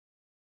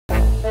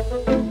Hi,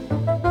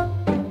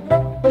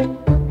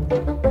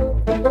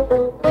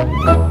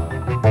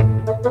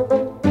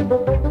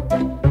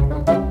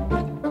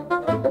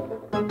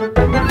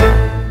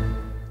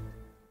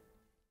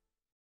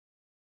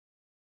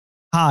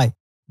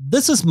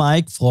 this is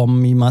Mike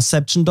from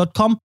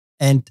mimaception.com,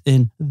 and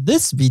in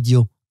this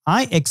video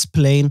I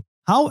explain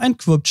how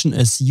encryption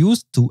is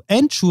used to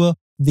ensure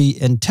the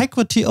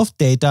integrity of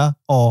data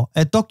or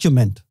a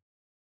document.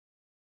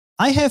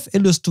 I have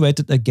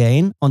illustrated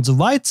again on the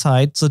right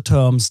side the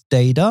terms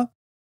data,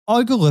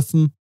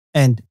 algorithm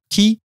and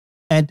key,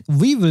 and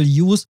we will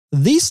use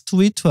these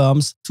three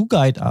terms to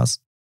guide us.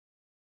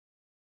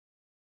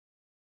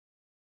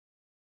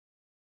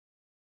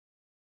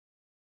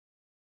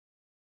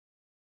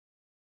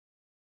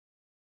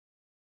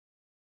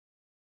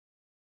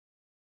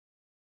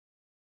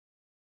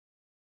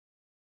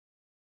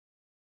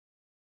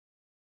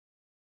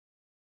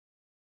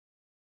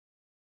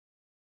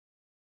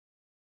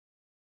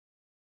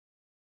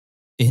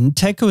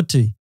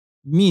 Integrity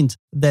means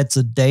that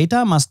the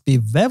data must be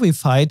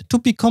verified to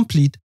be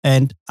complete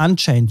and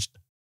unchanged.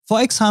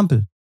 For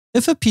example,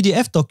 if a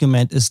PDF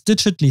document is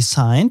digitally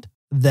signed,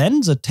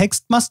 then the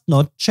text must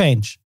not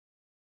change.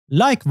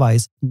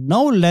 Likewise,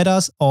 no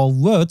letters or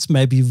words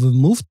may be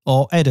removed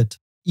or added.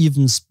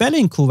 Even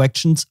spelling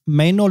corrections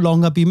may no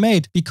longer be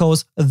made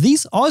because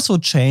these also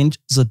change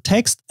the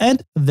text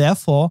and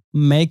therefore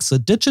make the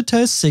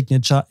digital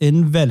signature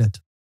invalid.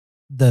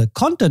 The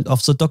content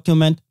of the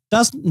document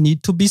doesn't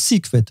need to be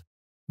secret.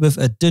 With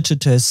a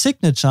digital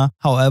signature,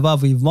 however,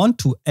 we want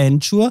to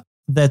ensure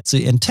that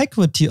the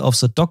integrity of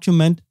the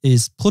document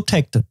is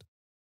protected.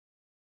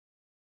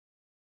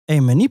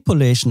 A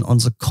manipulation on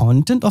the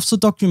content of the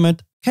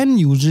document can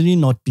usually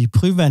not be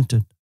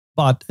prevented,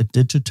 but a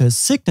digital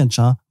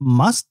signature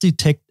must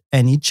detect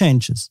any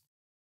changes.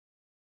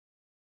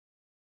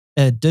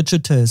 A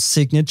digital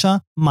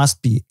signature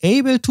must be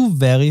able to be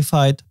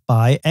verified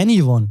by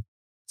anyone.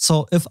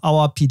 So if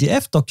our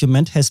PDF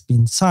document has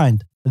been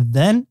signed,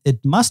 then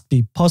it must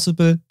be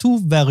possible to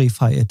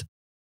verify it.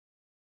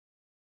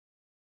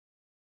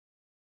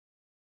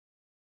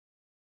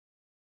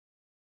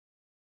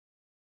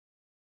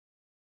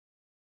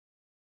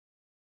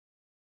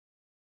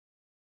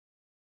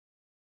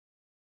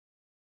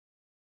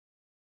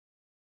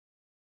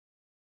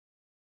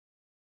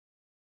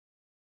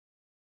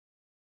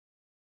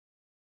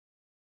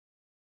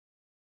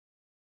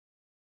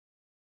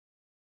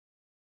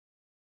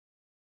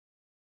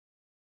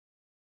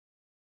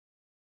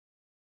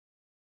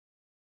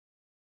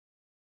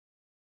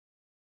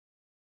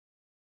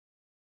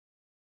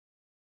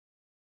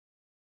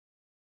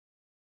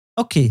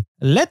 Okay,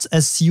 let's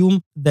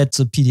assume that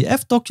the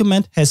PDF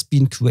document has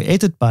been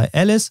created by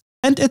Alice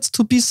and it's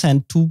to be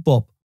sent to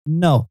Bob.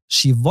 Now,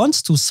 she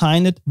wants to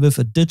sign it with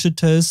a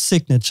digital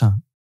signature.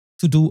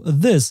 To do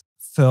this,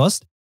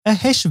 first, a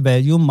hash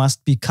value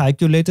must be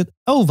calculated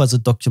over the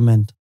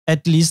document.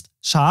 At least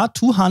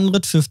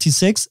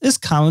SHA-256 is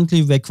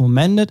currently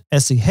recommended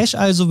as the hash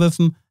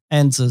algorithm,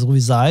 and the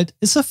result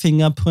is a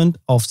fingerprint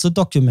of the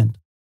document.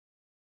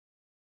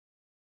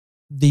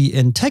 The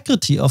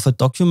integrity of a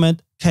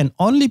document can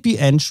only be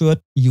ensured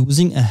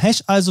using a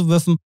hash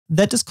algorithm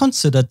that is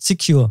considered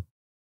secure.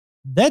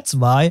 That's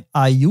why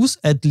I use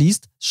at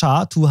least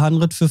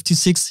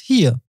SHA-256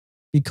 here,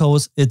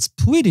 because its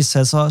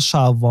predecessor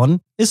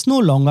SHA-1 is no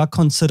longer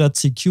considered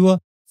secure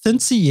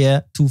since the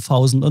year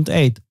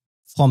 2008.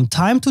 From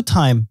time to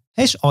time,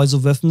 hash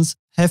algorithms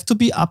have to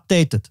be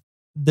updated.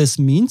 This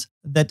means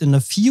that in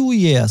a few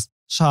years,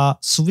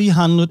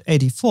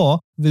 SHA-384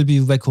 will be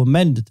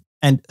recommended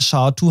and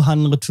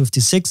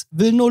SHA-256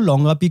 will no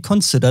longer be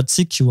considered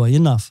secure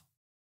enough.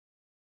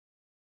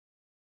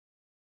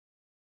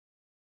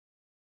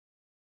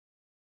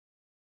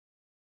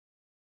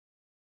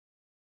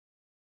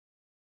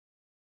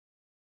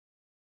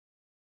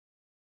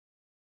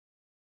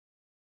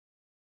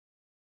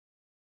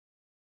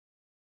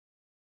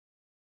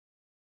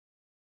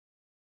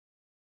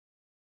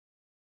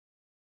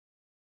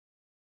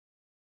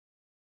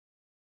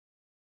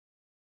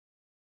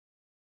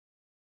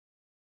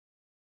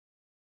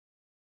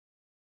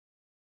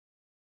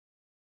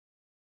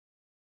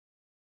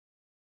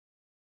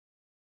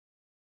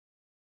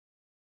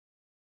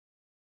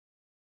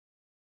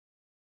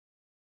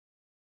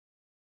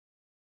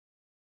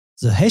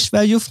 The hash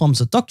value from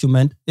the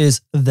document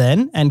is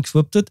then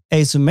encrypted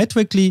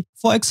asymmetrically,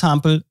 for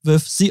example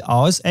with the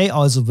RSA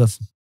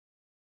algorithm.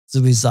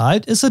 The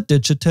result is a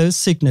digital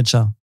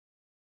signature.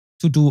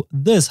 To do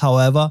this,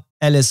 however,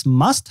 Alice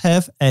must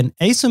have an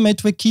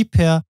asymmetric key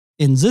pair,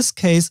 in this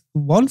case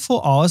one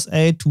for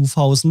RSA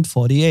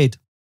 2048.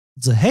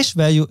 The hash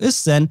value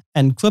is then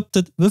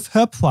encrypted with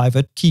her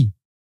private key.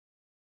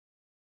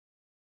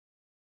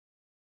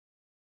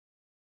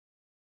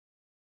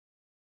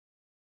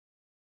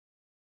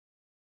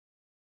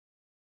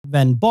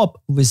 When Bob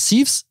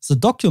receives the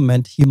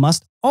document, he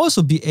must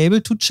also be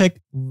able to check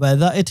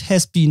whether it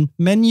has been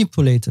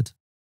manipulated.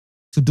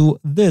 To do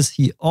this,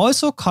 he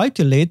also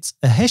calculates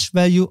a hash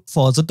value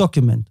for the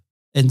document.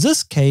 In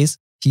this case,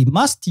 he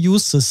must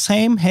use the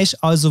same hash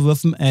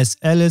algorithm as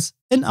Alice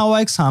in our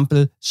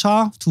example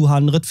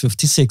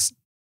SHA-256.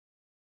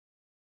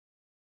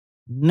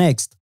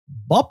 Next,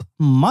 Bob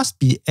must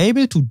be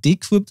able to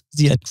decrypt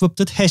the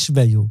encrypted hash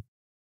value.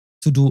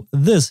 To do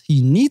this,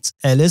 he needs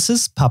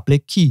Alice's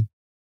public key.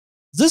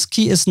 This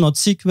key is not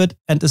secret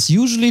and is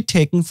usually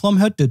taken from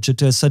her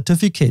digital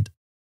certificate.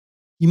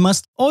 He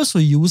must also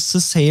use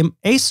the same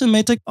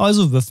asymmetric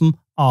algorithm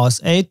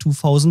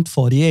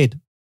RSA-2048.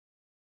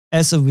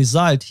 As a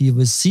result, he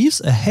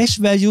receives a hash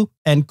value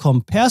and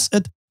compares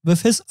it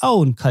with his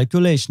own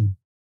calculation.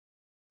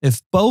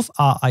 If both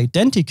are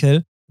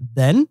identical,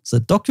 then the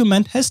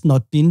document has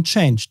not been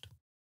changed.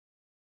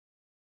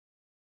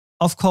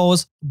 Of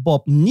course,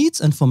 Bob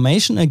needs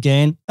information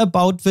again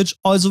about which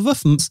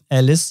algorithms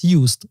Alice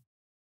used.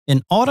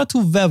 In order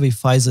to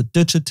verify the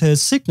digital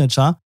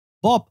signature,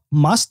 Bob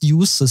must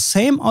use the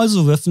same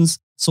algorithms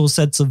so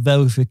that the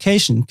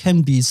verification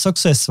can be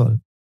successful.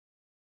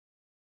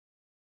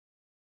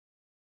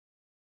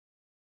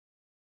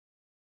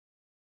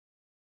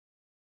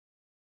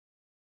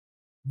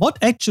 What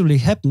actually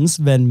happens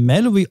when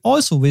Mallory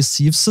also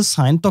receives the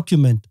signed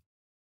document?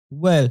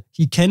 Well,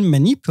 he can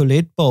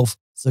manipulate both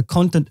the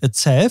content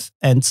itself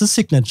and the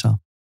signature.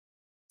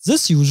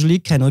 This usually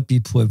cannot be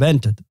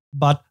prevented,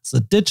 but the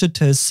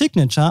digital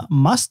signature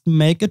must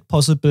make it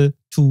possible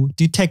to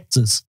detect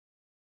this.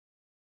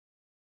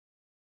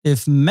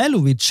 If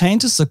Mallory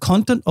changes the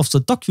content of the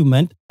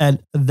document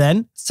and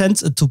then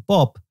sends it to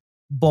Bob,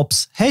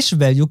 Bob's hash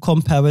value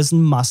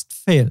comparison must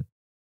fail.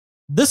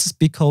 This is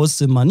because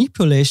the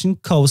manipulation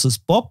causes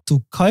Bob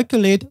to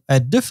calculate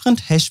a different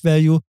hash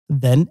value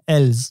than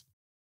Alice.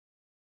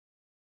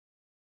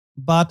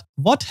 But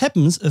what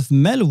happens if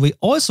Mallory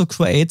also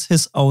creates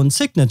his own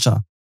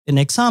signature? In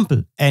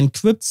example,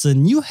 encrypts the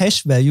new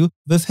hash value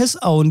with his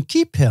own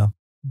key pair.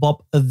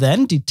 Bob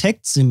then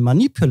detects the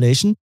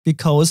manipulation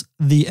because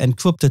the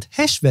encrypted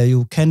hash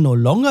value can no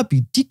longer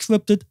be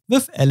decrypted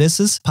with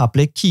Alice's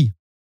public key.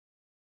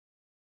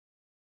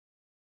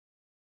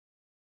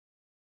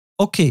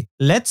 Okay,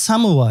 let's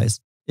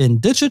summarize. In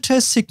digital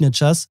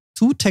signatures,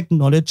 two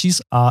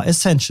technologies are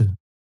essential.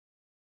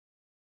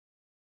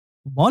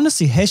 One is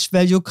the hash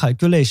value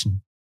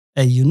calculation.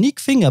 A unique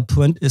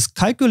fingerprint is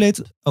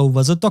calculated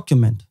over the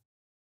document.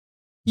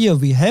 Here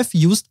we have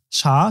used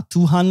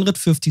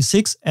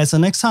SHA-256 as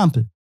an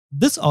example.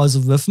 This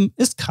algorithm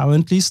is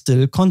currently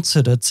still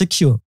considered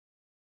secure.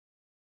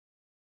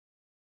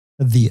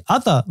 The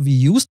other, we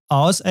used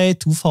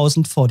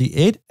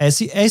RSA-2048 as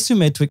the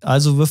asymmetric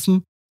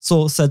algorithm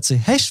so that the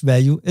hash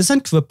value is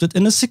encrypted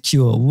in a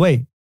secure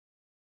way.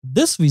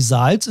 This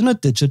results in a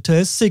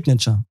digital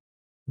signature.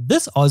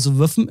 This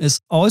algorithm is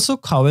also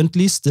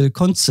currently still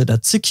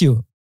considered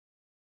secure.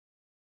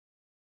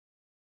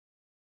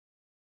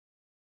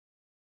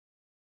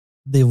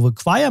 The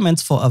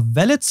requirements for a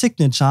valid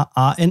signature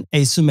are an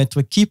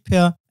asymmetric key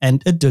pair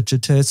and a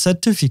digital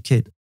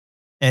certificate.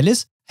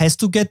 Alice has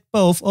to get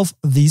both of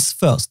these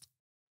first.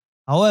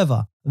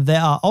 However,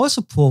 there are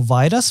also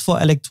providers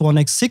for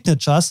electronic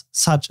signatures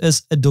such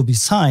as Adobe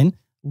Sign,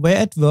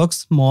 where it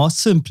works more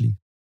simply.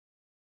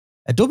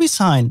 Adobe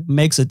Sign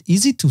makes it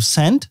easy to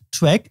send,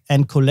 track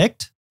and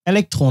collect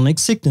electronic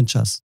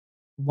signatures.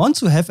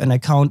 Once you have an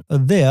account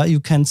there, you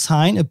can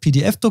sign a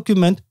PDF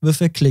document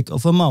with a click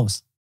of a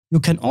mouse. You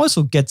can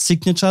also get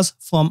signatures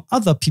from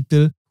other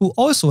people who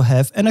also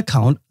have an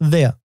account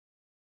there.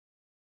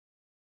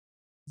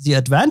 The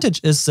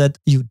advantage is that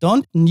you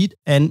don't need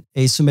an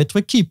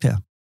asymmetric key pair.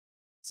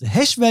 The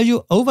hash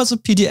value over the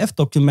PDF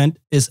document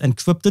is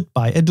encrypted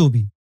by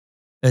Adobe.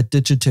 A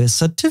digital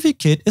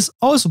certificate is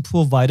also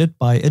provided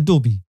by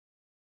Adobe.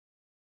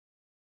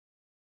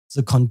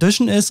 The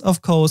condition is,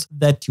 of course,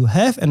 that you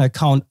have an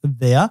account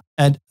there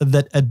and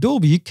that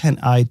Adobe can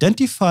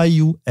identify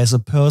you as a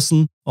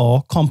person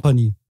or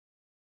company.